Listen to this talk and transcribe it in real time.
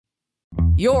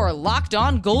Your Locked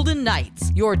On Golden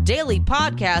Knights, your daily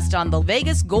podcast on the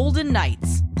Vegas Golden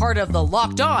Knights, part of the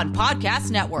Locked On Podcast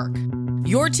Network.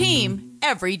 Your team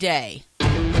every day.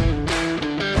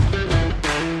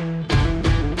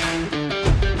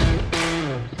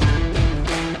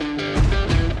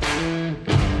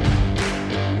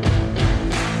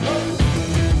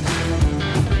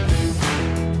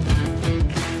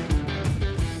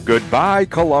 Goodbye,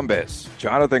 Columbus.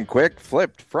 Jonathan Quick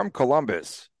flipped from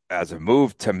Columbus as a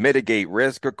move to mitigate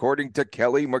risk, according to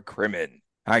Kelly McCrimmon.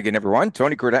 Hi again, everyone.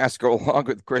 Tony Cardasco along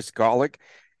with Chris Golick.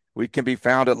 We can be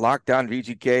found at Locked On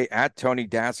VGK, at Tony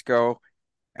Dasco,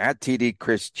 at TD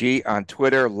Chris G on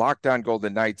Twitter, Locked On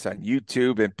Golden Knights on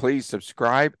YouTube, and please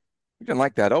subscribe. You didn't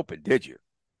like that open, did you?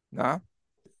 No?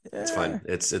 It's fine.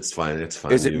 It's fine. It's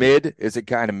fine. Is it mid? Is it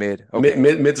kind of mid? Okay.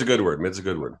 Mid's a good word. Mid's a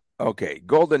good word. Okay.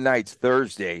 Golden Knights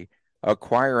Thursday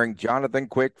acquiring Jonathan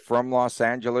Quick from Los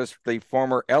Angeles, the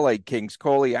former LA Kings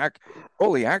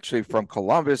goalie, actually from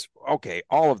Columbus. Okay,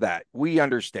 all of that we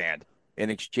understand in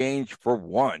exchange for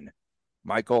one,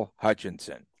 Michael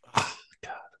Hutchinson. Oh,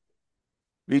 God.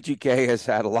 VGK has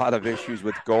had a lot of issues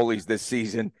with goalies this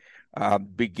season,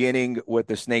 beginning with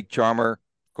the snake charmer,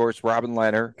 of course, Robin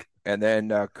Lehner. And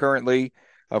then currently,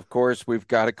 of course, we've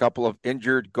got a couple of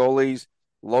injured goalies,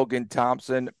 Logan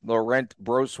Thompson, Laurent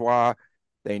Brossoit.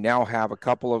 They now have a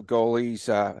couple of goalies,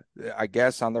 I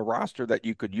guess, on the roster that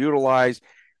you could utilize.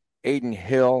 Aiden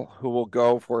Hill, who will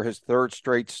go for his third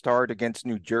straight start against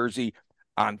New Jersey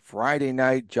on Friday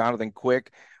night. Jonathan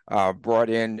Quick brought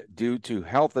in due to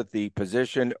health at the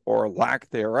position or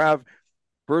lack thereof.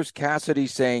 Bruce Cassidy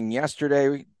saying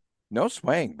yesterday, no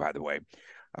swaying, by the way.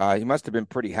 He must have been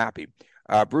pretty happy.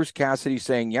 Bruce Cassidy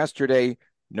saying yesterday,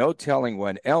 no telling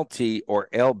when LT or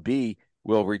LB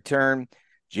will return.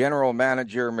 General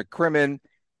Manager McCrimmon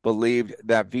believed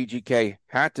that VGK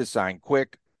had to sign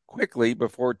quickly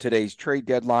before today's trade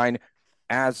deadline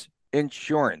as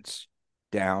insurance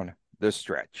down the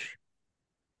stretch.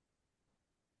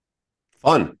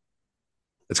 Fun.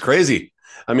 It's crazy.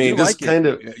 I mean, this kind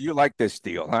of... You like this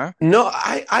deal, huh? No,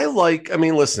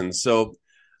 listen, so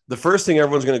the first thing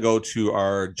everyone's going to go to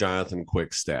are Jonathan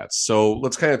Quick stats. So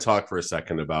let's kind of talk for a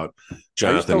second about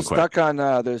Jonathan Quick. Are you still stuck on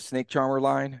the snake charmer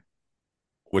line?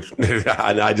 Which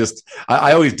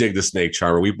I always dig the snake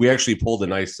charmer. We actually pulled a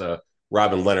nice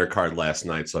Robin Lehner card last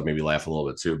night, so I maybe laugh a little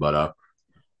bit too. But all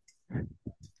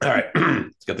right,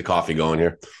 let's get the coffee going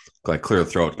here. Like clear the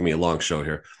throat. It's gonna be a long show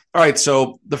here. All right,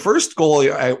 so the first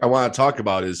goalie I want to talk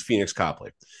about is Phoenix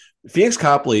Copley. Phoenix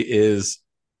Copley is,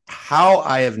 how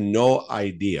I have no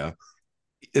idea,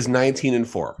 is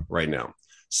 19-4 right now.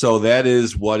 So that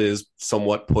is what is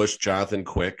somewhat pushed Jonathan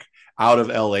Quick out of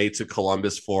LA to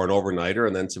Columbus for an overnighter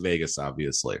and then to Vegas,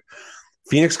 obviously.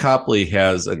 Phoenix Copley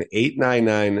has an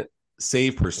 .899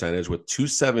 save percentage with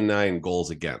 .279 goals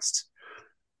against.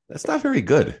 That's not very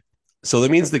good. So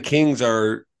that means the Kings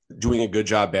are doing a good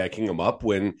job backing him up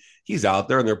when he's out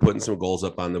there and they're putting some goals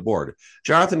up on the board.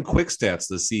 Jonathan Quick stats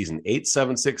this season,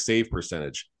 .876 save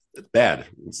percentage. It's bad.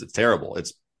 It's terrible.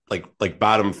 It's like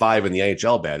bottom 5 in the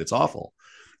NHL bad. It's awful.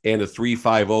 And a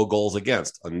 .350 goals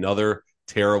against. Another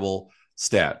terrible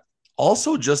stat.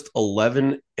 Also just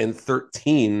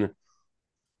 11-13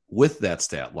 with that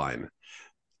stat line.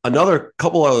 Another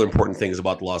couple other important things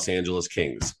about the Los Angeles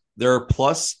Kings. Their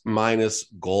plus-minus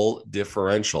goal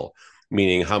differential,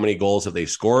 meaning how many goals have they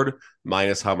scored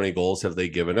minus how many goals have they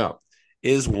given up,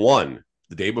 is 1.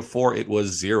 The day before it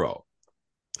was 0.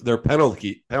 Their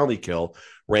penalty kill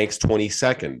ranks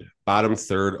 22nd, bottom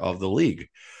third of the league.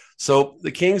 So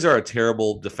the Kings are a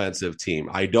terrible defensive team.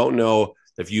 I don't know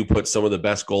if you put some of the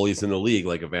best goalies in the league,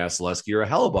 like a Vasilevsky or a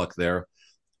Hellebuck there.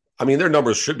 I mean, their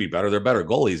numbers should be better. They're better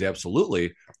goalies,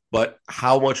 absolutely. But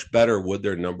how much better would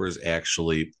their numbers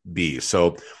actually be?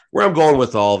 So where I'm going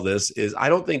with all of this is I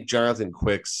don't think Jonathan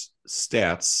Quick's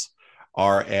stats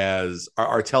are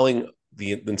telling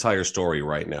the entire story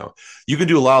right now. You can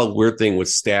do a lot of weird thing with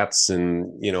stats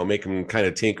and, make them kind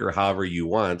of tinker however you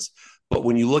want. But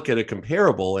when you look at a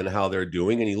comparable and how they're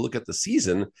doing and you look at the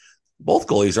season, both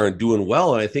goalies aren't doing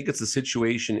well. And I think it's the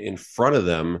situation in front of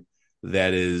them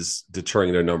that is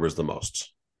deterring their numbers the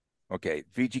most. Okay,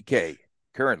 VGK,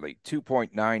 currently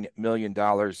 $2.9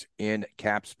 million in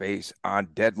cap space on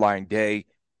deadline day.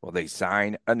 Will they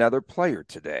sign another player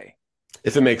today?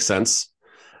 If it makes sense.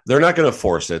 They're not going to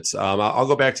force it. I'll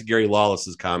go back to Gary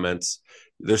Lawless's comments.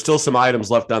 There's still some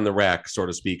items left on the rack, so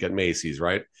to speak, at Macy's,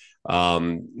 right?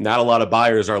 Not a lot of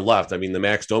buyers are left. I mean, the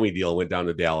Max Domi deal went down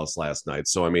to Dallas last night.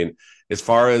 So, I mean, as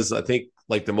far as I think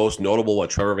like the most notable,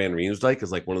 Trevor Van Riemsdyk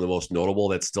is like one of the most notable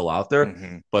that's still out there.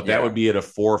 Mm-hmm. But that would be at a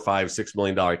 $4, $5, $6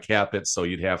 million cap hit. So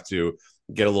you'd have to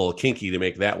get a little kinky to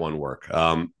make that one work.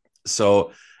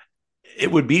 So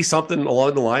it would be something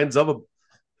along the lines of a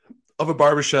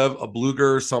Barbashev, a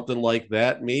Bluger, something like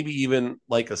that. Maybe even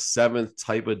like a seventh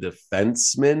type of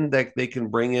defenseman that they can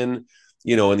bring in,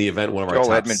 in the event one of our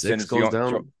top six goes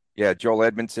down. Joel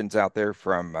Edmondson's out there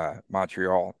from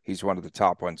Montreal. He's one of the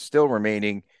top ones still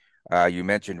remaining. You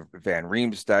mentioned Van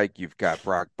Riemsdyk. You've got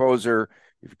Brock Boeser.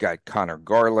 You've got Connor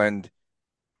Garland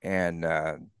and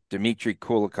Dmitry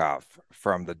Kulikov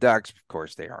from the Ducks. Of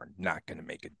course, they are not going to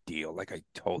make a deal like I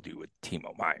told you with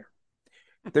Timo Meier.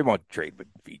 They won't trade with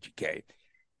VGK.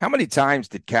 How many times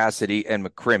did Cassidy and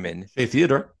McCrimmon, Hey,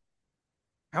 Theodore,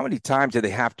 how many times did they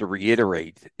have to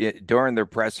reiterate during their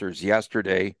pressers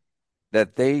yesterday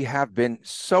that they have been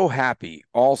so happy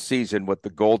all season with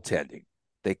the goaltending?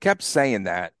 They kept saying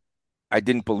that. I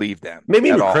didn't believe them. Maybe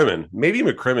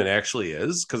McCrimmon actually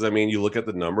is, because you look at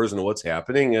the numbers and what's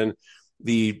happening and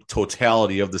the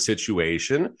totality of the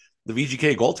situation. The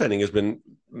VGK goaltending has been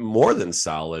more than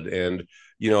solid, and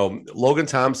Logan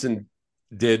Thompson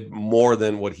did more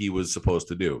than what he was supposed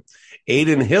to do.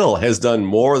 Aiden Hill has done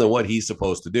more than what he's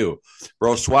supposed to do.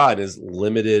 Brossoit, in his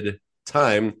limited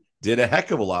time, did a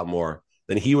heck of a lot more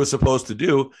than he was supposed to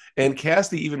do. And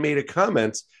Cassidy even made a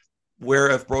comment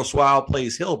where if Brossoit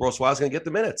plays Hill, Brossoit's going to get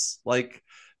the minutes.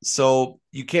 So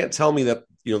you can't tell me that,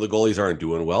 the goalies aren't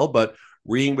doing well, but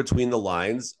reading between the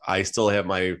lines, I still have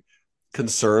my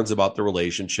concerns about the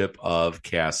relationship of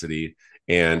Cassidy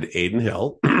and Aiden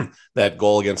Hill. That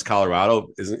goal against Colorado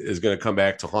is going to come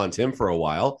back to haunt him for a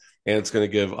while, and it's going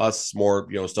to give us more,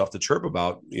 stuff to chirp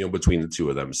about, between the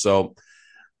two of them. So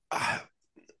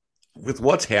with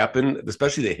what's happened,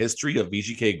 especially the history of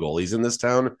VGK goalies in this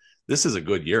town, this is a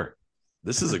good year.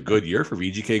 This is a good year for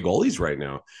VGK goalies right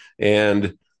now.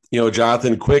 And,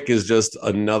 Jonathan Quick is just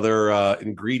another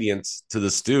ingredient to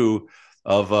the stew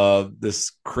of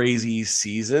this crazy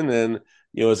season. And,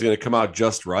 is it going to come out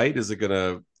just right? Is it going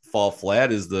to fall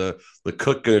flat? Is the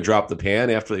cook going to drop the pan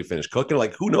after they finish cooking?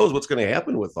 Who knows what's going to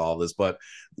happen with all this? But,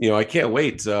 I can't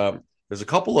wait. There's a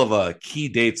couple of key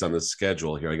dates on the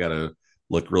schedule here. I got to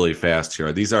look really fast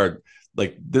here. These are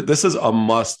this is a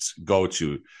must go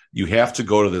to. You have to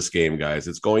go to this game, guys.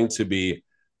 It's going to be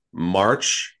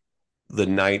March the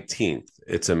 19th.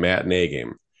 It's a matinee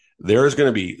game. There is going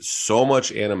to be so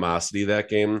much animosity that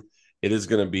game. It is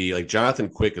going to be Jonathan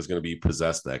Quick is going to be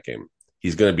possessed that game.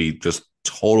 He's going to be just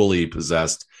totally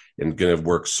possessed and going to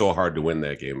work so hard to win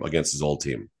that game against his old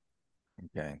team.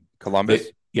 Okay. Columbus?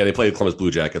 They played Columbus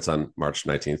Blue Jackets on March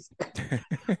 19th.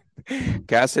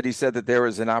 Cassidy said that there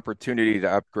was an opportunity to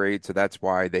upgrade, so that's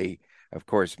why they, of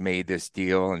course, made this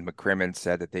deal. And McCrimmon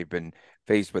said that they've been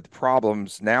faced with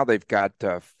problems. Now they've got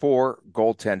 4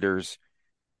 goaltenders.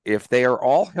 If they are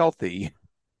all healthy,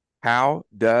 how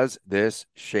does this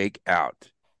shake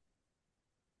out?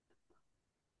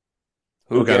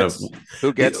 Who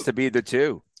gets to be the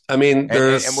 2? And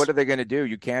what are they going to do?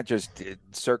 You can't just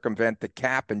circumvent the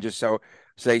cap and just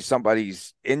say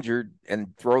somebody's injured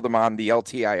and throw them on the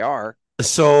LTIR.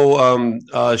 So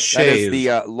Shea is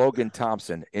the Logan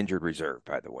Thompson injured reserve,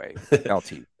 by the way.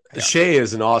 LT. Yeah. Shea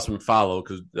is an awesome follow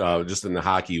because just in the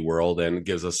hockey world, and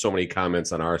gives us so many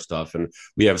comments on our stuff, and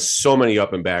we have so many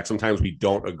up and back. Sometimes we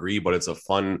don't agree, but it's a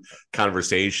fun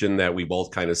conversation that we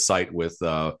both kind of cite with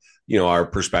our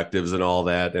perspectives and all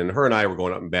that. And her and I were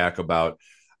going up and back about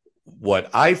what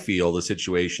I feel the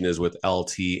situation is with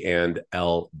LT and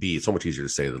LB. It's so much easier to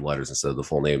say the letters instead of the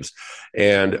full names.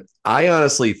 And I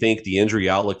honestly think the injury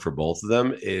outlook for both of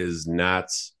them is not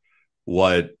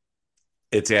what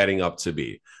it's adding up to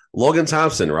be. Logan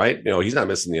Thompson, right? He's not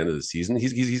missing the end of the season.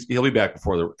 He'll be back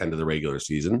before the end of the regular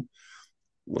season.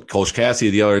 Coach Cassidy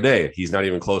the other day, he's not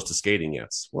even close to skating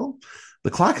yet. Well,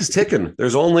 the clock is ticking.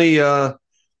 There's only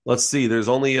there's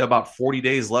only about 40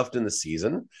 days left in the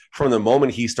season. From the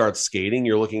moment he starts skating,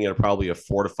 you're looking at probably a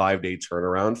 4 to 5 day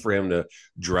turnaround for him to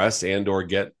dress and or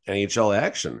get NHL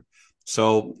action.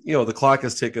 So, the clock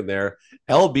is ticking there.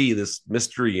 LB, this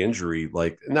mystery injury,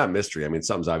 not mystery.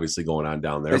 Something's obviously going on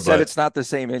down there. They said it's not the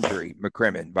same injury,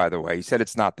 McCrimmon, by the way. He said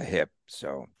it's not the hip.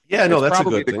 So, yeah, no, that's a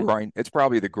good thing. Groin. It's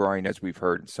probably the groin, as we've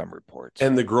heard in some reports.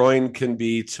 And the groin can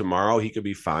be tomorrow. He could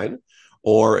be fine.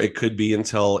 Or it could be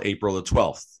until April the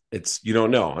 12th. You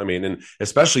don't know. And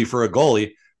especially for a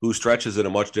goalie who stretches in a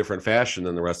much different fashion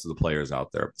than the rest of the players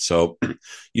out there. So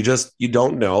you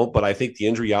don't know. But I think the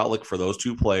injury outlook for those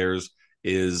two players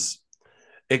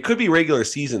it could be regular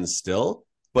season still,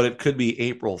 but it could be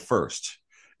April 1st.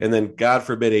 And then God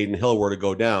forbid Aiden Hill were to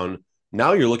go down.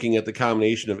 Now you're looking at the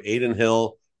combination of Aiden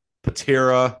Hill,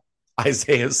 Patera,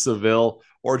 Isaiah Seville,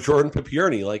 or Jordan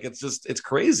Papierni. Like it's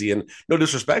crazy. And no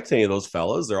disrespect to any of those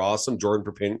fellas. They're awesome.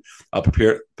 Jordan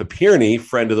Papierni,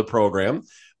 friend of the program,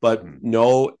 but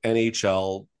no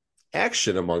NHL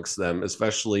action amongst them,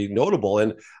 especially notable.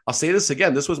 And I'll say this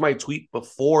again. This was my tweet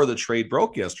before the trade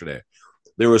broke yesterday.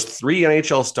 There was 3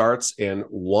 NHL starts and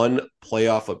 1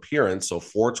 playoff appearance. So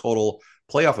 4 total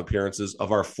playoff appearances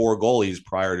of our 4 goalies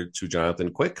prior to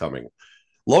Jonathan Quick coming.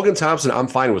 Logan Thompson, I'm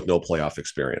fine with no playoff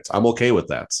experience. I'm okay with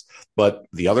that. But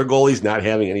the other goalies not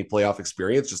having any playoff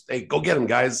experience, just, hey, go get them,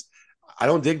 guys. I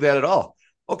don't dig that at all.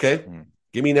 Okay,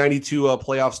 give me 92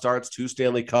 playoff starts, 2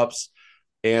 Stanley Cups,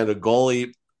 and a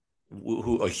goalie,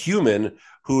 a human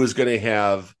who is going to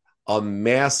have a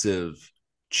massive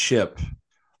chip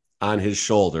on his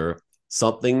shoulder,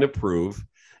 something to prove.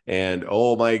 And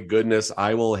oh my goodness,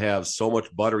 I will have so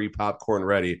much buttery popcorn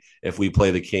ready if we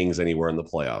play the Kings anywhere in the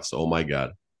playoffs. Oh my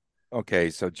God. Okay,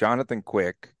 so Jonathan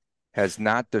Quick has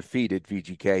not defeated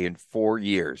VGK in 4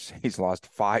 years. He's lost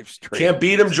 5 straight. Can't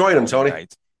beat him, join him, Tony.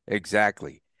 Nights.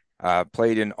 Exactly.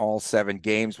 Played in all 7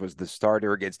 games, was the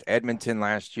starter against Edmonton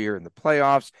last year in the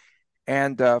playoffs,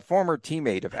 and former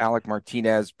teammate of Alec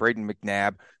Martinez, Braden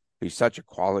McNabb, who's such a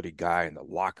quality guy in the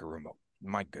locker room.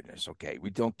 My goodness. Okay.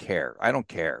 We don't care. I don't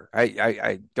care.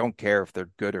 I don't care if they're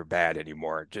good or bad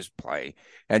anymore. Just play.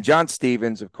 And John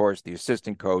Stevens, of course, the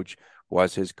assistant coach,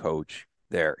 was his coach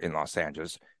there in Los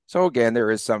Angeles. So again,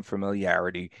 there is some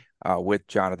familiarity with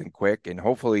Jonathan Quick, and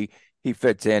hopefully he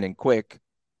fits in and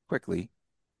quickly.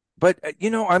 But,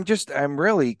 I'm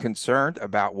really concerned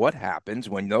about what happens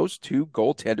when those 2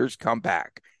 goaltenders come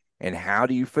back, and how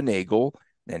do you finagle,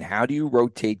 and how do you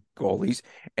rotate goalies,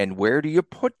 and where do you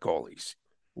put goalies?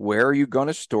 Where are you going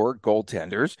to store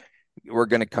goaltenders? We're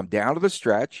going to come down to the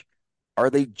stretch. Are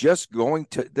they just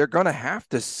they're going to have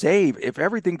to save, if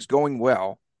everything's going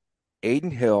well,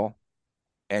 Adin Hill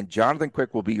and Jonathan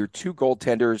Quick will be your 2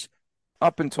 goaltenders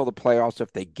up until the playoffs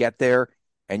if they get there,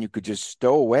 and you could just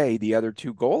stow away the other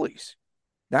 2 goalies.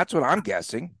 That's what I'm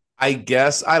guessing. I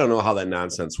don't know how that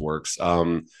nonsense works.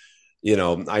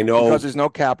 I know because there's no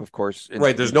cap, of course.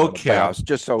 Right, there's no cap,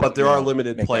 but there are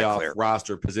limited playoff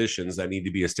roster positions that need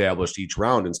to be established each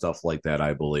round and stuff like that.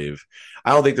 I believe.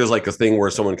 I don't think there's like a thing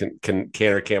where someone can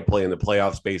or can't play in the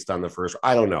playoffs based on the first.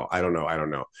 I don't know.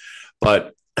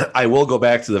 But I will go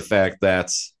back to the fact that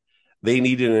they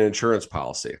needed an insurance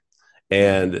policy,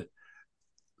 and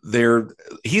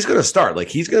he's going to start. Like,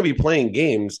 he's going to be playing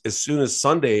games as soon as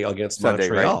Sunday against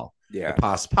Montreal. Right? Yeah,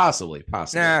 possibly.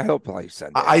 Nah, he'll play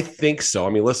Sunday. I think so. I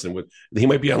mean, listen, he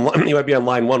might be on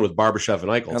line 1 with Barbashev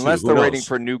and Eichel. Unless they're waiting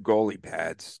for new goalie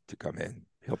pads to come in,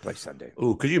 he'll play Sunday.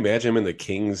 Ooh, could you imagine him in the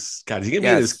Kings? God, he's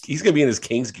gonna be in his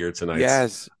Kings gear tonight.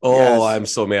 Yes. Oh, yes. I'm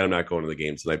so mad I'm not going to the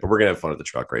game tonight, but we're gonna have fun at the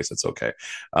truck race. It's okay.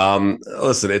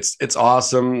 Listen, it's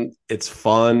awesome. It's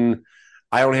fun.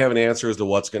 I don't have an answer as to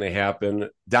what's going to happen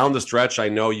down the stretch. I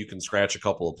know you can scratch a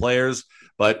couple of players,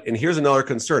 and here's another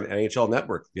concern. NHL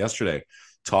Network yesterday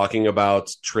talking about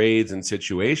trades and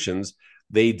situations.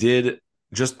 They did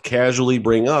just casually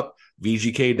bring up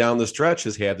VGK down the stretch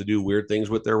has had to do weird things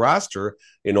with their roster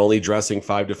in only dressing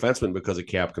 5 defensemen because of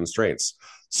cap constraints.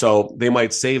 So they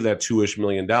might save that $2-ish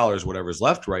million, whatever's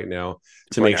left right now,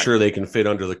 to make sure they can fit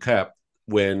under the cap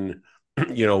when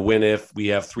if we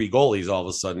have 3 goalies, all of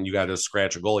a sudden you got to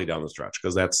scratch a goalie down the stretch,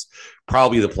 because that's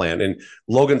probably the plan. And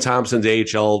Logan Thompson's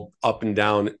AHL up and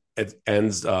down, it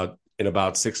ends in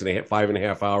about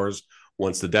 5.5 hours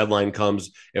once the deadline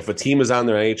comes. If a team is on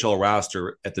their NHL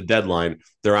roster at the deadline,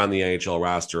 they're on the NHL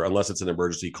roster unless it's an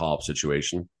emergency call-up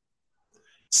situation.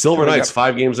 Silver Knights,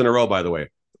 5 games in a row, by the way.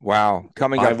 Wow.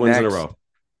 Coming 5 up wins next, in a row.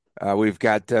 We've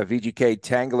got VGK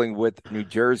tangling with New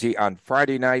Jersey on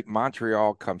Friday night.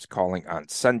 Montreal comes calling on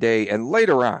Sunday. And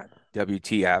later on,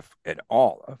 WTF and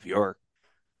all of your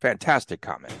fantastic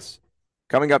comments.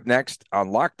 Coming up next on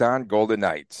Locked On Golden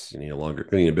Knights. You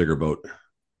need a bigger boat.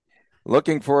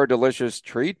 Looking for a delicious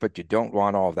treat, but you don't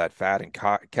want all of that fat and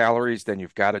calories, then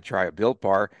you've got to try a Built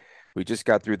Bar. We just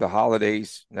got through the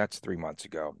holidays. That's 3 months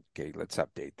ago. Okay, let's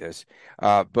update this.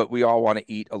 But we all want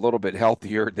to eat a little bit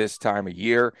healthier this time of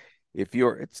year.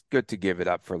 It's good to give it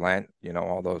up for Lent,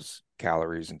 all those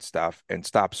calories and stuff, and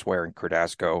stop swearing,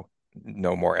 Cardasco.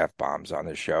 No more F-bombs on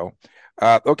this show.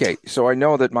 Okay, so I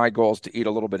know that my goal is to eat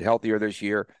a little bit healthier this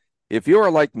year. If you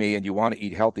are like me and you want to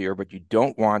eat healthier, but you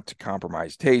don't want to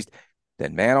compromise taste,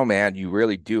 then man, oh man, you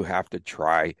really do have to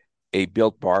try a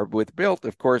Built Bar with Built.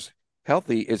 Of course,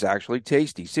 healthy is actually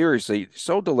tasty. Seriously,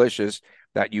 so delicious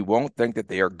that you won't think that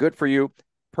they are good for you.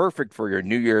 Perfect for your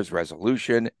New Year's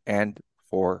resolution and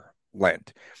for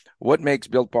Lent. What makes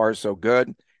Built Bars so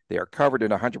good? They are covered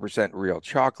in 100% real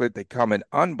chocolate. They come in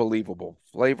unbelievable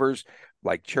flavors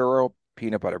like churro,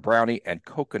 peanut butter brownie, and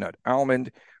coconut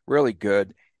almond. Really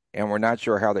good. And we're not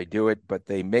sure how they do it, but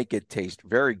they make it taste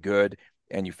very good.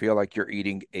 And you feel like you're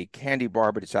eating a candy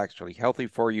bar, but it's actually healthy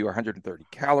for you. 130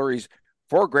 calories,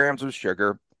 4 grams of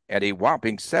sugar, and a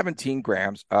whopping 17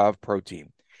 grams of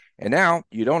protein. And now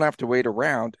you don't have to wait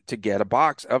around to get a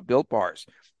box of Built Bars.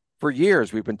 For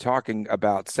years, we've been talking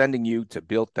about sending you to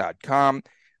Built.com,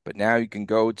 but now you can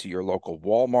go to your local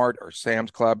Walmart or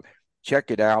Sam's Club,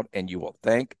 check it out, and you will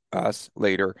thank us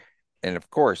later. And of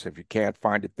course, if you can't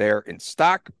find it there in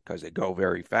stock because they go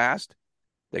very fast,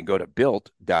 then go to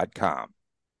Built.com.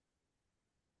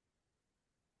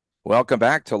 Welcome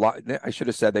back to, I should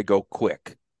have said they go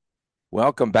quick.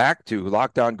 Welcome back to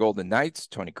Locked On Golden Knights.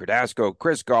 Tony Cardasco,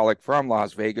 Chris Golick from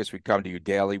Las Vegas. We come to you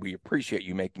daily. We appreciate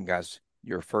you making us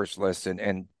your first listen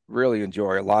and really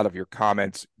enjoy a lot of your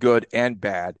comments, good and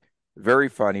bad. Very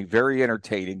funny, very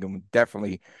entertaining, and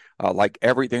definitely like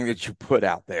everything that you put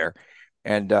out there.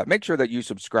 And make sure that you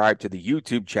subscribe to the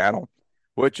YouTube channel,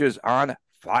 which is on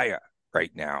fire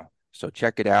right now. So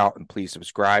check it out and please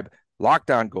subscribe. Locked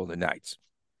On Golden Knights.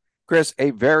 Chris,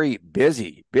 a very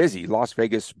busy Las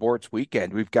Vegas sports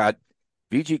weekend. We've got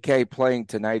VGK playing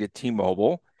tonight at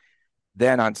T-Mobile.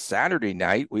 Then on Saturday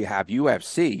night, we have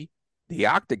UFC. The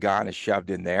Octagon is shoved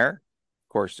in there. Of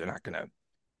course, they're not going to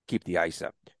keep the ice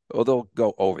up. Well, they'll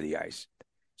go over the ice.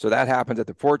 So that happens at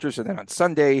the Fortress. And then on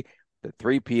Sunday, the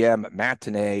 3 p.m.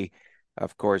 matinee,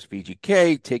 of course,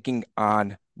 VGK taking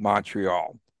on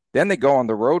Montreal. Then they go on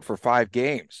the road for 5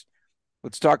 games.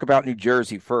 Let's talk about New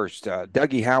Jersey first.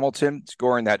 Dougie Hamilton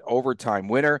scoring that overtime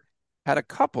winner. Had a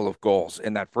couple of goals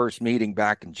in that first meeting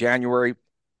back in January.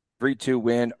 3-2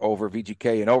 win over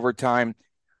VGK in overtime.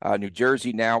 New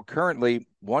Jersey now currently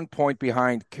 1 point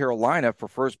behind Carolina for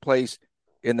first place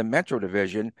in the Metro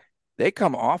Division. They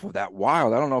come off of that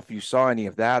wild. I don't know if you saw any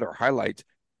of that or highlights.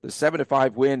 The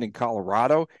 7-5 win in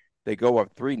Colorado. They go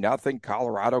up 3-0.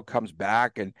 Colorado comes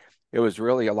back, and it was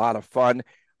really a lot of fun.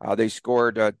 They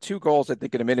scored 2 goals, I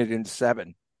think, in 1:07 minutes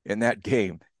in that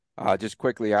game, just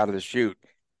quickly out of the chute.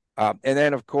 And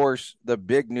then, of course, the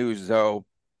big news, though,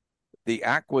 the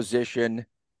acquisition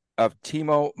of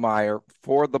Timo Meier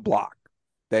for the block.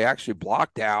 They actually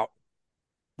blocked out.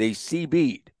 They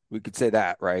CB'd. We could say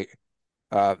that, right?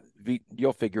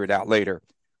 You'll figure it out later.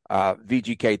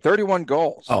 VGK, 31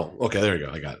 goals. Oh, okay. There you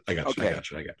go. I got Okay.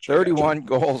 you. 31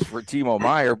 goals for Timo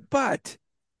Meier, but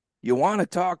you want to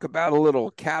talk about a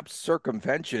little cap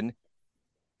circumvention.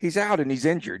 He's out and he's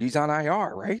injured. He's on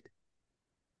IR, right?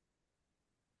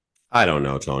 I don't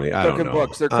know, Tony. I don't know.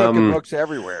 Books. They're cooking books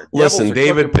everywhere. Listen,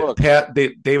 David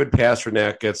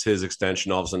Pastrnak gets his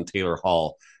extension. All of a sudden, Taylor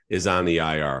Hall is on the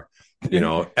IR. You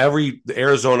know, the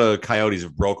Arizona Coyotes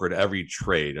have brokered every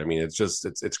trade. I mean,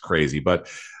 it's crazy. But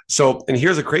and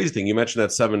here's a crazy thing. You mentioned that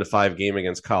 7-5 game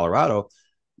against Colorado.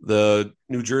 The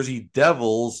New Jersey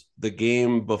Devils, the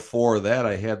game before that,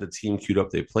 I had the team queued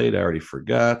up. They played. I already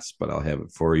forgot, but I'll have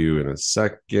it for you in a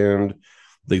second.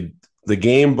 The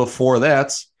game before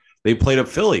that, they played up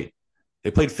Philly.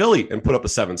 They played Philly and put up a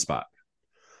 7 spot.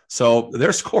 So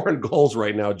they're scoring goals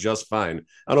right now just fine.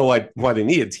 I don't know why they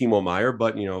needed Timo Meier,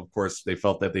 but, you know, of course, they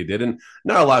felt that they did. And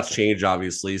not a lot's changed,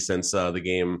 obviously, since the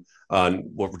game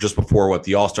just before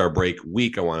the All-Star break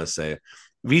week, I want to say.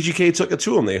 VGK took it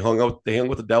to them. They hung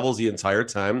with the Devils the entire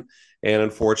time. And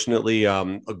unfortunately,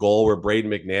 a goal where Braden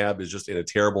McNabb is just in a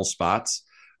terrible spot.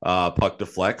 Puck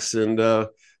deflects and,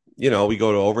 we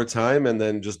go to overtime and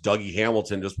then just Dougie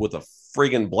Hamilton just with a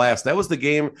friggin' blast. That was the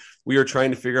game we were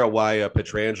trying to figure out why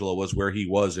Pietrangelo was where he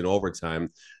was in overtime,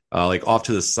 like off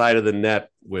to the side of the net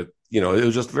with, it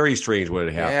was just very strange what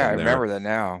had happened. Yeah, I there. remember that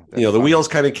now. That's the wheels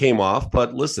kind of came off,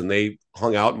 but listen, they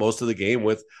hung out most of the game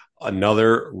with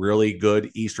another really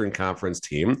good Eastern Conference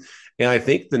team. And I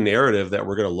think the narrative that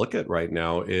we're going to look at right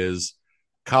now is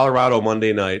Colorado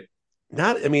Monday night.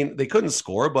 They couldn't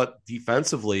score, but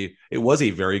defensively, it was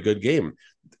a very good game.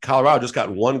 Colorado just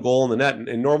got 1 goal in the net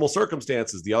in normal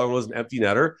circumstances. The other one was an empty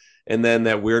netter, and then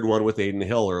that weird one with Aiden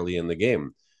Hill early in the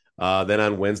game. Then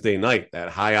on Wednesday night, that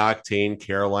high-octane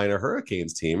Carolina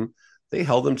Hurricanes team, they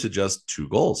held them to just 2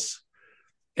 goals.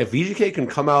 If VGK can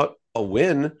come out a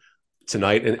win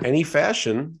tonight in any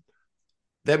fashion,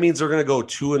 that means they're going to go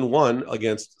 2-1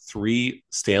 against 3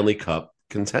 Stanley Cup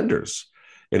contenders.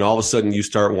 And all of a sudden you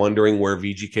start wondering where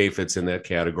VGK fits in that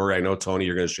category. I know, Tony,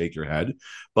 you're going to shake your head,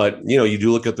 but you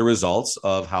do look at the results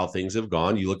of how things have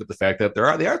gone. You look at the fact that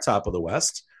they are top of the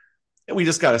West, and we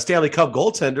just got a Stanley Cup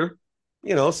goaltender,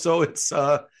 so it's,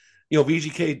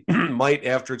 VGK might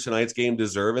after tonight's game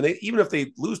deserve, and even if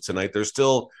they lose tonight, they're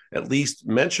still at least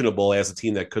mentionable as a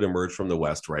team that could emerge from the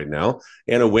West right now,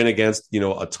 and a win against,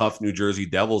 a tough New Jersey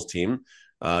Devils team.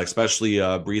 especially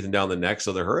breathing down the necks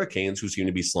of the Hurricanes, who seem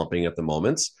to be slumping at the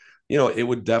moment. It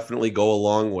would definitely go a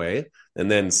long way. And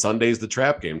then Sunday's the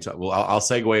trap game. Well, I'll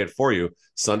segue it for you.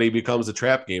 Sunday becomes a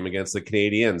trap game against the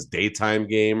Canadiens. Daytime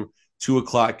game,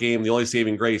 2:00 game. The only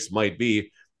saving grace might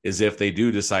be is if they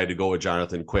do decide to go with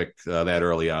Jonathan Quick that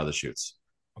early out of the chutes.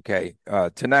 Okay,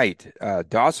 tonight,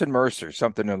 Dawson Mercer,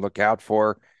 something to look out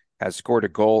for, has scored a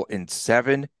goal in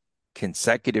 7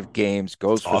 consecutive games,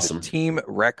 goes for the team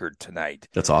record tonight.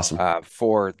 That's awesome.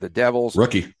 For the Devils.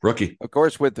 Rookie. Of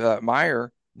course, with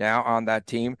Meyer now on that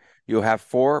team, you have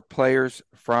 4 players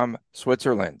from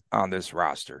Switzerland on this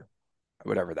roster,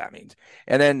 whatever that means.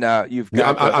 And then you've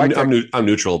got... I'm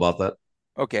neutral about that.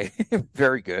 Okay,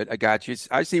 very good. I got you.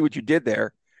 I see what you did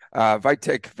there.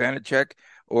 Vitek Vanacek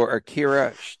or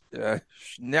Akira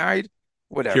Schneid,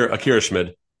 whatever. Akira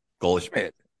Schmid, goalie.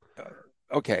 Schmid.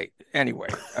 Okay. Anyway,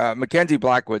 Mackenzie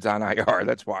Blackwood's on IR.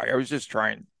 That's why I was just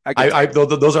trying.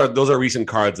 Those are recent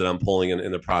cards that I'm pulling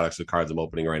in the products of cards I'm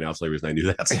opening right now. That's the only reason I knew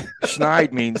that.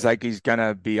 Schneid means like he's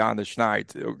gonna be on the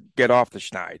Schneid. Get off the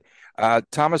Schneid.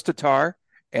 Thomas Tatar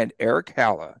and Eric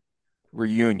Halla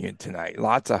reunion tonight.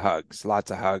 Lots of hugs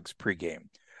pregame.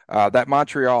 That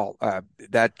Montreal,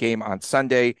 that game on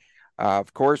Sunday.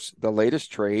 Of course, the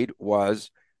latest trade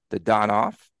was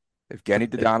Dadonov, Evgeny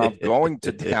Dadonov going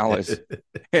to Dallas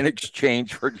in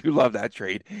exchange for, you love that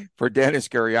trade, for Denis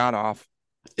Gurianov.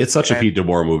 It's such a Pete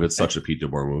DeBoer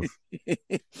move.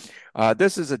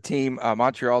 This is a team,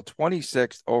 Montreal,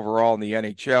 26th overall in the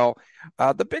NHL.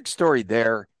 The big story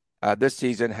there this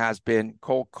season has been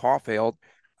Cole Caulfield.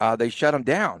 They shut him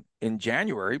down in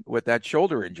January with that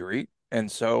shoulder injury,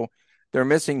 and so they're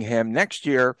missing him. Next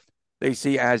year, they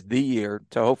see as the year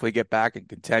to hopefully get back in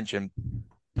contention.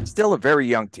 Still a very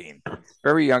young team.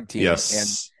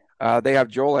 Yes. And they have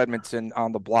Joel Edmondson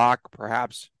on the block.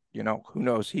 Perhaps, who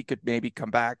knows? He could maybe come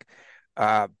back.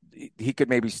 He could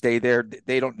maybe stay there.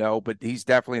 They don't know, but he's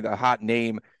definitely the hot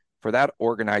name for that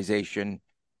organization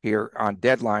here on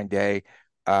deadline day.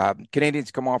 Canadians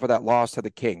come off of that loss to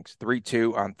the Kings,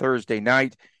 3-2 on Thursday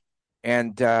night.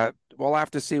 And we'll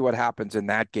have to see what happens in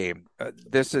that game.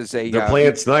 They're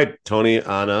playing tonight, Tony,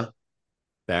 Anna,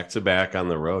 back-to-back on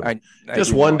the road.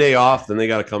 Just one day off, then they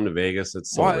got to come to Vegas.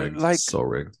 It's so rigged. It's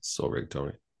so rigged,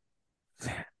 Tony.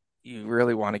 You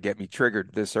really want to get me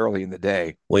triggered this early in the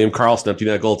day. William Karlsson empty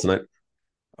net goal tonight.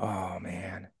 Oh,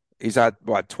 man. He's at,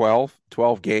 12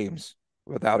 games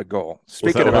without a goal.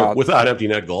 Without empty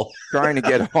net goal. Trying to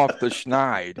get off the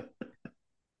Schneid.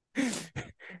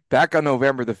 Back on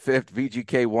November the 5th,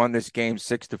 VGK won this game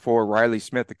 6-4. Riley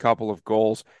Smith, a couple of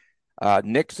goals.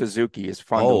 Nick Suzuki is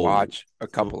fun to watch, a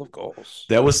couple of goals.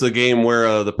 That was the game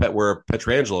where where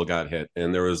Pietrangelo got hit,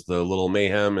 and there was the little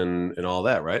mayhem and all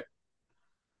that, right?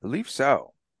 I believe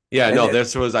so. Yeah, I forgot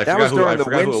who it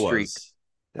was.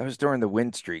 That was during the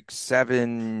win streak,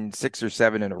 6 or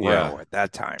 7 in a row at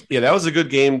that time. Yeah, that was a good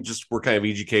game, just where kind of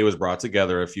VGK was brought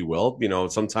together, if you will.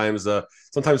 Sometimes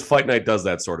Fight Night does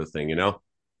that sort of thing,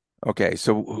 Okay,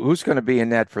 so who's going to be in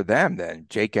net for them then?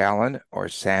 Jake Allen or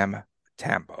Sam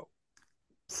Tambo?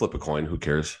 Flip a coin. Who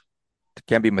cares? It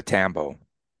can be Matambo.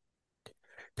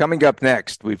 Coming up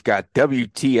next, we've got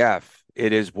WTF.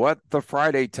 It is What the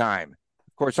Friday time.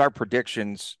 Of course, our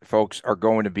predictions, folks, are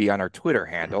going to be on our Twitter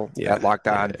handle at Locked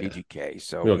On VGK.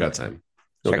 So we don't got time.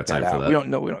 Check that out. We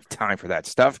don't have time for that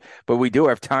stuff, but we do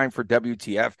have time for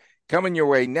WTF coming your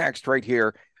way next right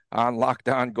here on Locked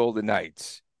On Golden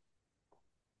Knights.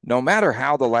 No matter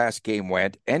how the last game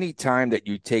went, any time that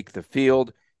you take the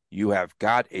field, you have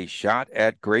got a shot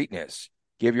at greatness.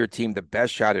 Give your team the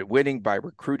best shot at winning by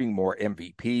recruiting more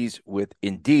MVPs with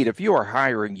Indeed. If you are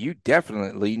hiring, you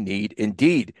definitely need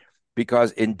Indeed,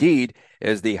 because Indeed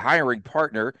is the hiring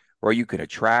partner where you can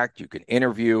attract, you can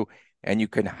interview, and you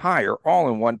can hire all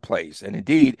in one place. And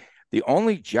Indeed, the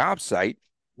only job site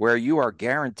where you are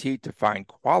guaranteed to find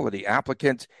quality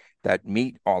applicants that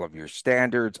meet all of your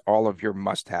standards, all of your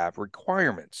must-have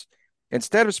requirements.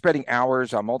 Instead of spending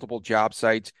hours on multiple job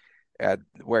sites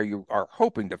where you are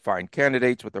hoping to find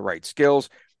candidates with the right skills,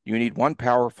 you need one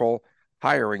powerful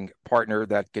hiring partner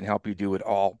that can help you do it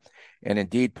all. And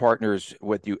Indeed partners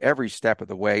with you every step of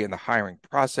the way in the hiring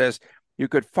process. You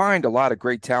could find a lot of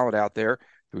great talent out there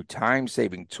through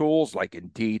time-saving tools like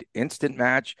Indeed Instant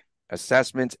Match,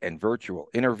 assessments, and virtual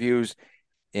interviews.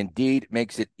 Indeed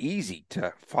makes it easy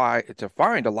to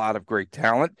find a lot of great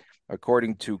talent,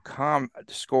 according to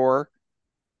comscore.com.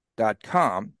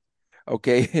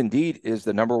 Okay, Indeed is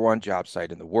the number one job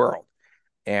site in the world.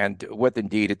 And with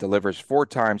Indeed, it delivers 4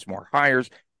 times more hires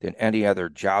than any other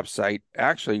job site,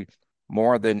 actually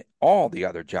more than all the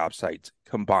other job sites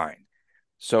combined.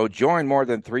 So join more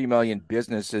than 3 million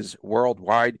businesses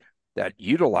worldwide that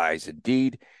utilize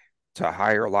Indeed to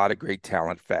hire a lot of great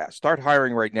talent fast. Start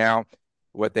hiring right now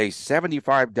with a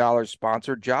 $75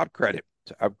 sponsored job credit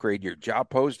to upgrade your job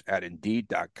post at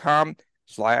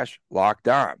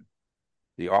Indeed.com/lockedon.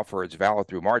 The offer is valid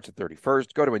through March the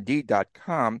 31st. Go to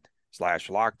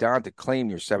Indeed.com/lockedon to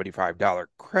claim your $75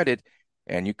 credit,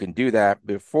 and you can do that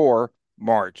before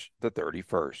March the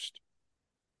 31st.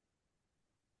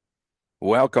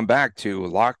 Welcome back to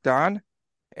Locked On,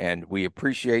 and we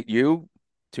appreciate you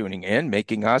tuning in,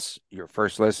 making us your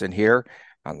first listen here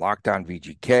on Locked On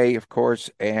VGK, of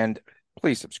course, and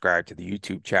please subscribe to the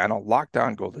YouTube channel, Locked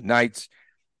On Golden Knights.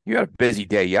 You had a busy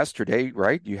day yesterday,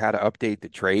 right? You had to update the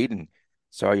trade, and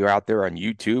saw you out there on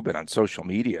YouTube and on social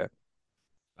media.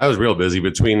 I was real busy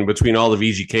between all the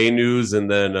VGK news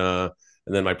and then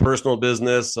my personal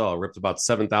business. I ripped about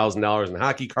 $7,000 in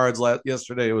hockey cards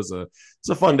yesterday. It was a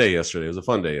fun day yesterday.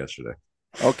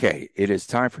 Okay, it is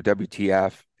time for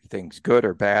WTF. Things good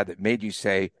or bad that made you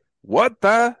say, "What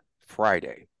the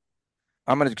Friday?"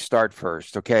 I'm going to start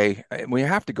first, okay? We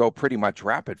have to go pretty much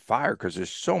rapid fire because there's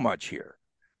so much here.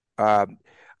 I'm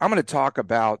going to talk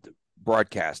about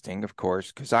broadcasting, of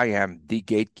course, because I am the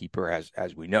gatekeeper,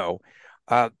 as we know.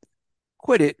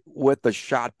 Quit it with the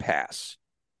shot pass.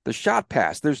 The shot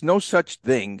pass. There's no such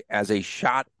thing as a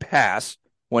shot pass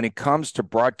when it comes to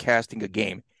broadcasting a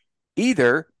game.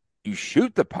 Either you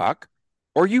shoot the puck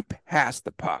or you pass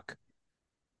the puck.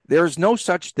 There's no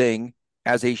such thing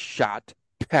as a shot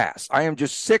pass. I am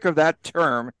just sick of that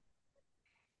term.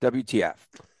 WTF.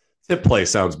 Tip play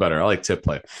sounds better. I like tip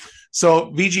play.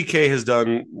 So VGK has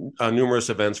done numerous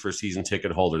events for season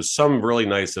ticket holders, some really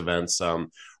nice events.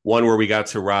 One where we got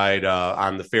to ride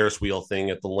on the Ferris wheel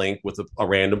thing at the link with a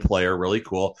random player, really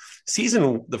cool.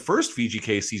 The first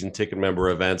VGK season ticket member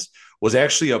events was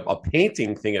actually a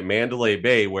painting thing at Mandalay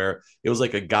Bay where it was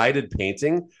like a guided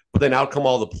painting, but then out come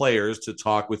all the players to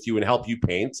talk with you and help you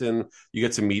paint, and you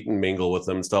get to meet and mingle with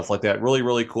them and stuff like that. Really,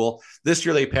 really cool. This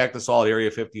year they packed us all at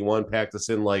Area 51, packed us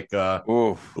in like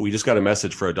we just got a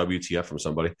message for a WTF from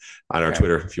somebody on our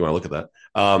Twitter if you want to look at that.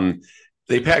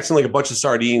 They packed in like a bunch of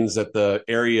sardines at the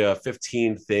Area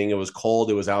 15 thing. It was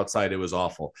cold. It was outside. It was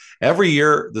awful. Every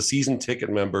year, the season ticket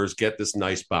members get this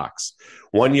nice box.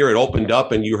 One year it opened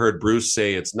up and you heard Bruce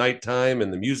say it's nighttime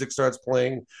and the music starts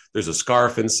playing. There's a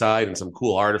scarf inside and some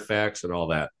cool artifacts and all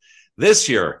that. This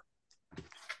year,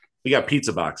 we got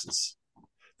pizza boxes.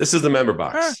 This is the member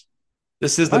box.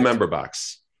 This is the member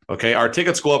box. Okay. Our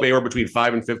tickets go up anywhere between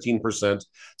 5 and 15%,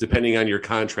 depending on your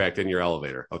contract and your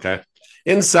elevator. Okay.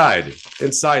 Inside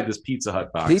this Pizza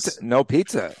Hut box. No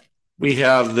pizza. We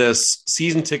have this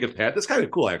season ticket patch. That's kind of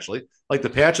cool, actually. Like the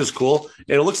patch is cool.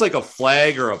 And it looks like a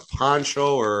flag or a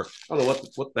poncho or I don't know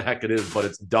what the heck it is, but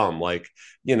it's dumb. Like,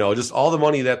 just all the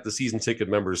money that the season ticket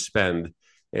members spend.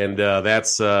 And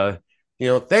that's,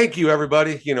 thank you,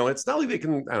 everybody. It's not like they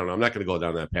can, I don't know. I'm not going to go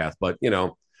down that path, but, a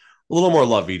little more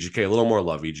love, VGK. A little more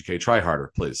love, VGK. Try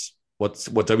harder, please. What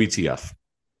WTF?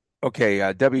 Okay,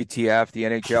 WTF, the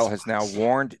NHL has now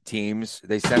warned teams.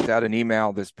 They sent out an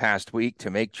email this past week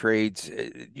to make trades.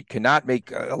 You cannot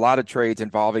make a lot of trades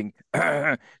involving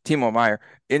Timo Meier,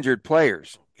 injured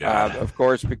players, of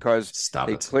course, because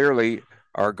they clearly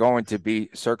are going to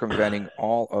be circumventing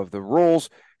all of the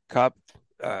rules. Cup,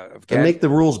 and make the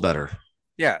rules better.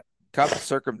 Yeah, I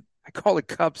call it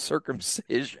cup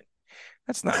circumcision.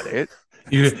 That's not it.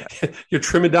 You're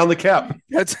trimming down the cap.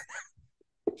 That's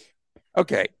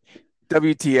okay.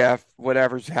 WTF,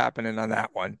 whatever's happening on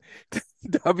that one.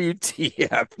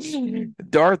 WTF.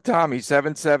 Darth Tommy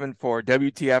 774.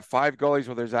 WTF, 5 goalies.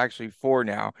 Well, there's actually 4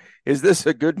 now. Is this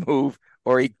a good move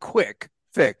or a quick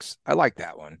fix? I like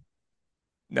that one.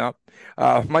 No.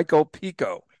 Michael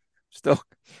Pico. Still.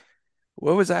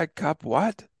 What was that cup?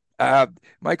 What?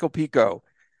 Michael Pico.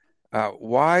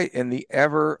 Why in the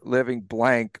ever-living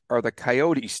blank are the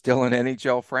Coyotes still an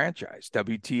NHL franchise?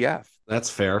 WTF. That's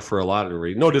fair for a lot of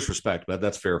reasons. No disrespect, but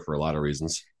that's fair for a lot of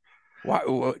reasons. Why?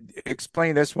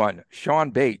 Explain this one.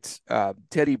 Sean Bates,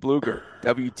 Teddy Bluger,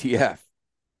 WTF.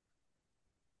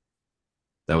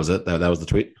 That was it? That was the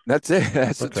tweet? That's it.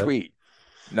 That's the tweet.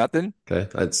 Nothing? Okay.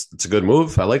 It's a good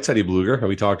move. I like Teddy Bluger.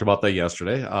 We talked about that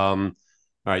yesterday. All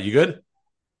right. You good?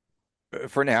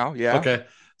 For now, yeah. Okay.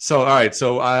 So, all right.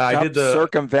 So I did the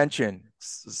circumcision.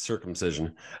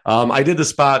 I did the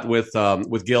spot with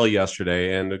Gil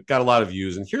yesterday and it got a lot of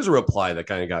views. And here's a reply that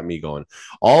kind of got me going.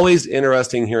 Always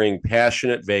interesting hearing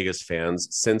passionate Vegas fans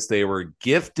since they were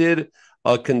gifted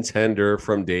a contender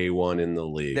from day one in the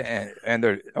league. And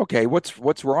they're okay.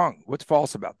 What's wrong? What's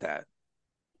false about that?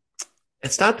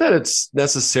 It's not that it's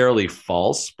necessarily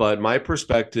false, but my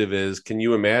perspective is, can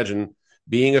you imagine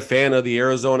being a fan of the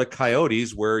Arizona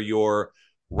Coyotes where your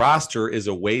roster is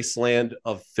a wasteland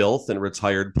of filth and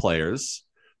retired players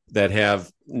that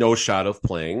have no shot of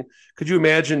playing? Could you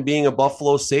imagine being a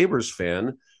Buffalo Sabres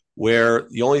fan where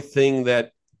the only thing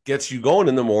that gets you going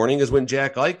in the morning is when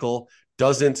Jack Eichel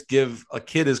doesn't give a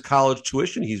kid his college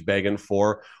tuition he's begging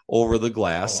for over the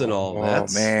glass and all that?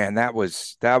 Oh man, that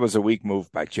was a weak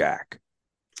move by Jack.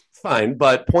 Fine.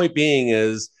 But point being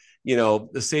is,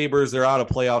 the Sabres, they're out of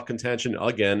playoff contention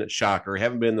again. Shocker.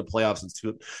 Haven't been in the playoffs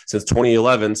since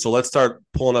 2011. So let's start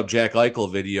pulling up Jack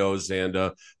Eichel videos and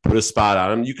put a spot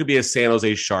on him. You could be a San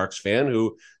Jose Sharks fan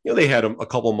who, they had a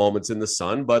couple moments in the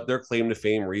sun, but their claim to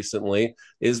fame recently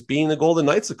is being the Golden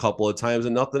Knights a couple of times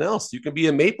and nothing else. You can be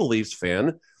a Maple Leafs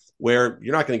fan where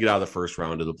you're not going to get out of the first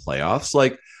round of the playoffs.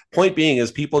 Like, point being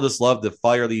is people just love to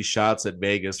fire these shots at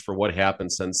Vegas for what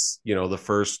happened since, the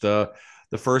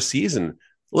first season.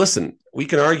 Listen, we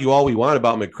can argue all we want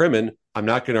about McCrimmon. I'm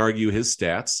not going to argue his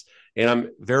stats. And I'm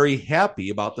very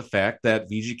happy about the fact that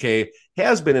VGK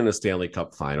has been in a Stanley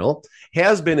Cup final,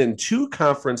 has been in 2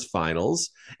 conference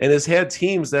finals, and has had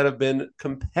teams that have been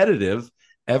competitive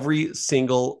every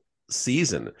single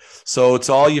season. So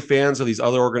to all you fans of these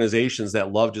other organizations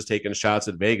that love just taking shots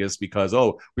at Vegas because,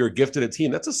 we were gifted a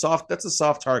team, that's a soft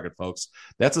target, folks.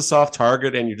 That's a soft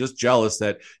target, and you're just jealous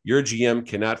that your GM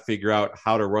cannot figure out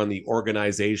how to run the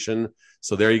organization.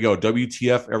 So there you go.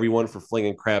 WTF everyone for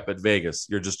flinging crap at Vegas.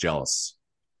 You're just jealous.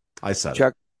 I said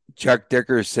Chuck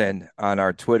Dickerson on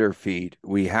our Twitter feed.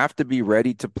 We have to be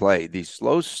ready to play. These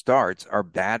slow starts are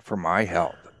bad for my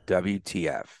health.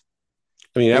 WTF.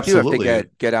 I mean, absolutely. You have to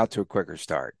get out to a quicker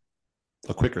start.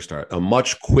 A quicker start. A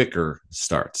much quicker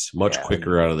start. Much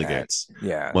quicker out of the gates.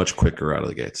 Yeah. Much quicker out of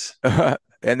the gates.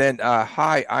 And then,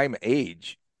 hi, I'm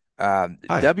Age.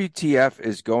 WTF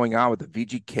is going on with the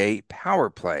VGK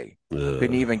power play.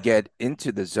 Couldn't even get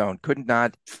into the zone. Could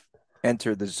not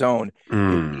enter the zone. It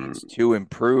needs to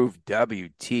improve.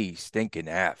 WT stinking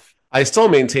F. I still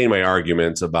maintain my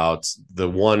argument about the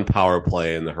one power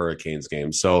play in the Hurricanes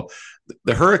game. So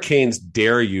the Hurricanes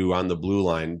dare you on the blue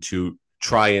line to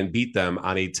try and beat them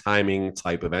on a timing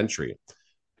type of entry.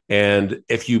 And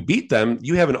if you beat them,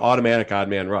 you have an automatic odd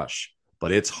man rush,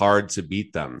 but it's hard to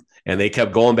beat them. And they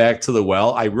kept going back to the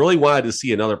well. I really wanted to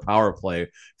see another power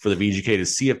play for the VGK to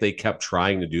see if they kept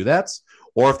trying to do that,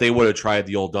 or if they would have tried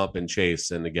the old dump and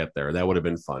chase and to get there. That would have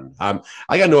been fun.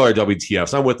 I got no other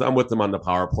WTFs. I'm with them on the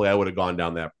power play. I would have gone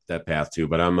down that path too.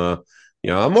 But I'm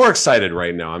more excited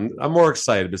right now. I'm more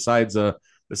excited. Besides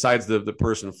the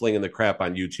person flinging the crap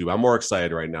on YouTube, I'm more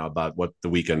excited right now about what the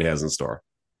weekend has in store.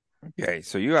 Okay,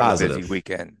 so you have a busy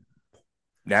weekend.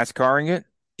 NASCARing it?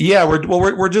 Yeah,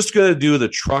 we're just gonna do the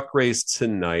truck race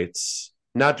tonight.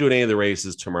 Not doing any of the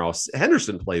races tomorrow.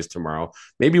 Henderson plays tomorrow.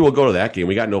 Maybe we'll go to that game.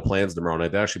 We got no plans tomorrow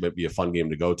night. That actually might be a fun game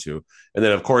to go to. And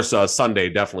then, of course, Sunday,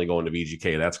 definitely going to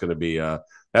VGK. That's going to be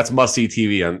that's must-see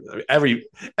TV. And every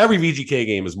VGK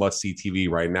game is must-see TV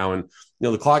right now. And,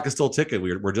 the clock is still ticking.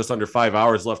 We're just under 5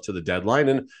 hours left to the deadline.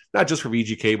 And not just for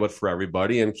VGK, but for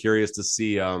everybody. And curious to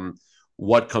see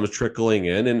what comes trickling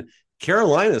in. And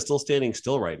Carolina is still standing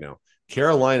still right now.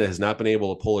 Carolina has not been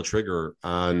able to pull a trigger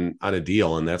on a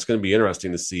deal, and that's going to be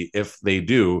interesting to see if they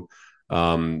do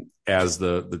as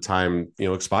the time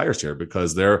expires here,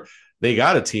 because they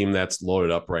got a team that's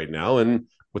loaded up right now, and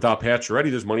without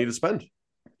Pacioretty, there's money to spend.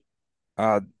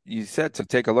 You said to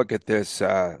take a look at this.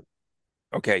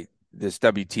 This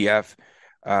WTF.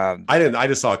 I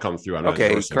just saw it come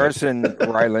through. Carson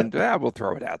Ryland. We'll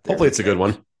throw it out there. Hopefully, it's a good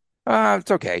one.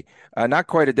 It's okay. Not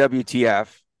quite a WTF.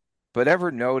 But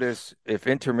ever notice if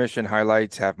intermission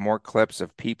highlights have more clips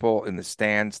of people in the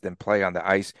stands than play on the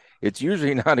ice? It's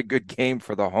usually not a good game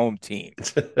for the home team.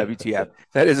 WTF.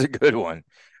 That is a good one,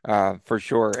 for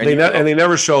sure. And they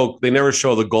never show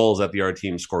the goals that the other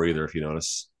team score either, if you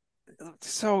notice.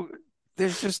 So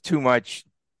there's just too much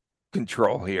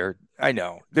control here. I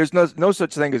know. There's no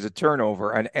such thing as a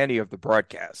turnover on any of the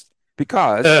broadcasts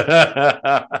because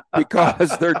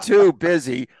they're too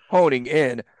busy honing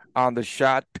in on the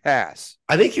shot pass.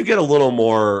 I think you get a little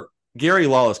more. Gary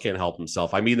Lawless can't help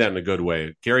himself. I mean that in a good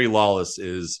way. Gary Lawless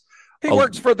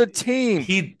works for the team.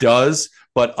 He does,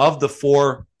 but of the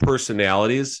 4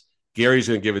 personalities, Gary's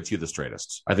going to give it to you the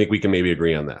straightest. I think we can maybe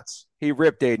agree on that. He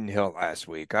ripped Aiden Hill last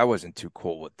week. I wasn't too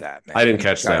cool with that, man. I didn't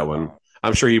catch that one.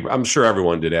 I'm sure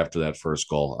everyone did after that first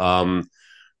goal.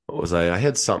 What was I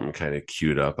had something kind of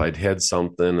queued up. I had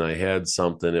something.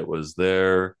 It was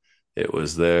there. It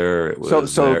was there.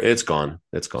 There. It's gone.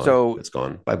 It's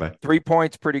gone. Bye-bye. 3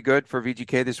 points, pretty good for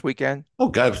VGK this weekend. Oh,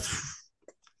 God.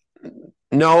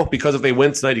 No, because if they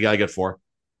win tonight, you got to get 4.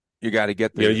 You got to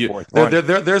get You know, the fourth there,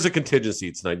 one. there's a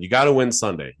contingency tonight. You got to win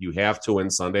Sunday. You have to win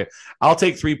Sunday. I'll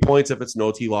take 3 points if it's an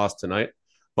OT loss tonight,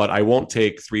 but I won't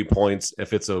take 3 points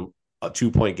if it's a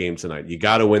 2-point game tonight. You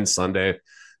got to win Sunday.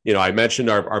 You know, I mentioned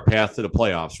our path to the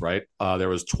playoffs, right? There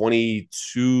was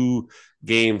 22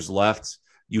 games left.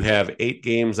 You have 8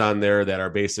 games on there that are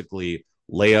basically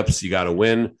layups. You got to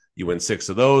win. You win 6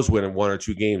 of those. Win 1 or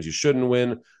 2 games you shouldn't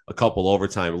win. A couple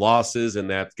overtime losses, and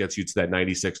that gets you to that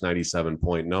 96, 97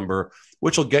 point number,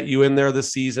 which will get you in there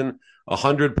this season.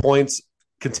 100 points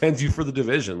contends you for the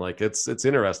division. Like it's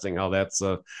interesting how that's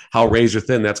how razor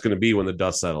thin that's going to be when the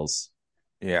dust settles.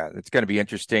 Yeah, it's going to be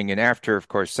interesting. And after, of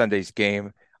course, Sunday's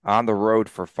game on the road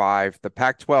for 5, the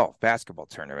Pac-12 basketball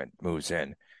tournament moves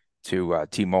in to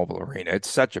T-Mobile Arena. It's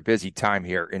such a busy time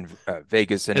here in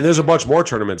Vegas, and there's a bunch more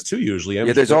tournaments too. Usually,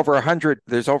 yeah, there's over 100.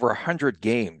 There's over 100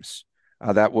 games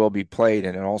that will be played,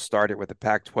 and it all started with the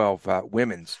Pac-12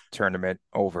 women's tournament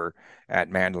over at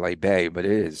Mandalay Bay. But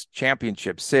it is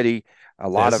Championship City.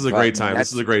 This is a great time.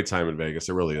 This is a great time in Vegas.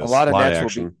 It really is. A lot of nets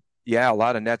action. will be. Yeah, a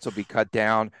lot of nets will be cut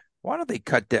down. Why don't they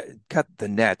cut the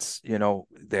nets? You know,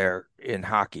 there in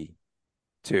hockey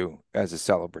too as a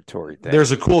celebratory thing.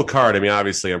 There's a cool card. I mean,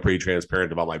 obviously, I'm pretty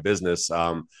transparent about my business.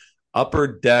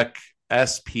 Upper Deck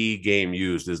SP Game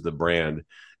Used is the brand,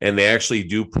 and they actually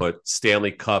do put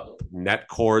Stanley Cup net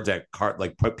cords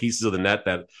like put pieces of the net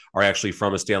that are actually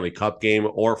from a Stanley Cup game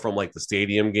or from like the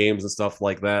stadium games and stuff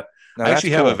like that. Now, I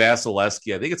actually have cool. a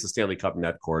Vasilevsky. I think it's a Stanley Cup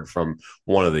net cord from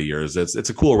one of the years. It's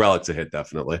a cool relic to hit,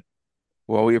 definitely.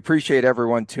 Well, we appreciate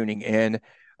everyone tuning in.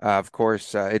 Of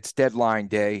course, it's deadline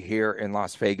day here in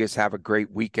Las Vegas. Have a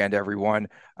great weekend, everyone.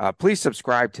 Please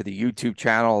subscribe to the YouTube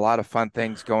channel. A lot of fun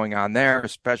things going on there,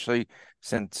 especially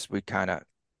since we kind of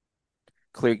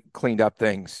cleaned up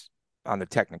things on the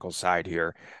technical side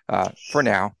here for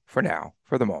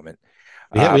the moment.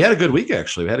 We had a good week,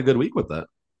 actually. We had a good week with that.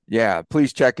 Yeah,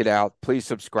 please check it out. Please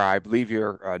subscribe. Leave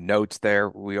your notes there.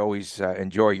 We always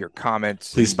enjoy your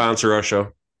comments. Please sponsor our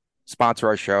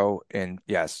show. And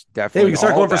yes, definitely. Hey, we can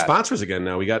start going for sponsors again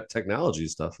now. We got technology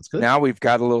stuff. It's good. Now we've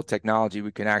got a little technology.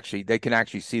 They can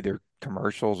actually see their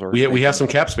commercials, or we have some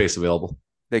cap space available.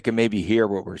 They can maybe hear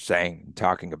what we're saying,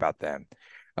 talking about them.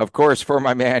 Of course, for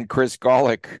my man Chris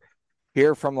Golick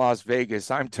here from Las Vegas,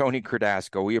 I'm Tony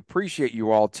Cardasco. We appreciate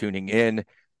you all tuning in,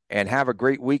 and have a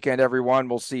great weekend, everyone.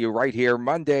 We'll see you right here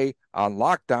Monday on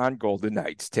Locked On Golden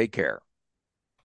Knights. Take care.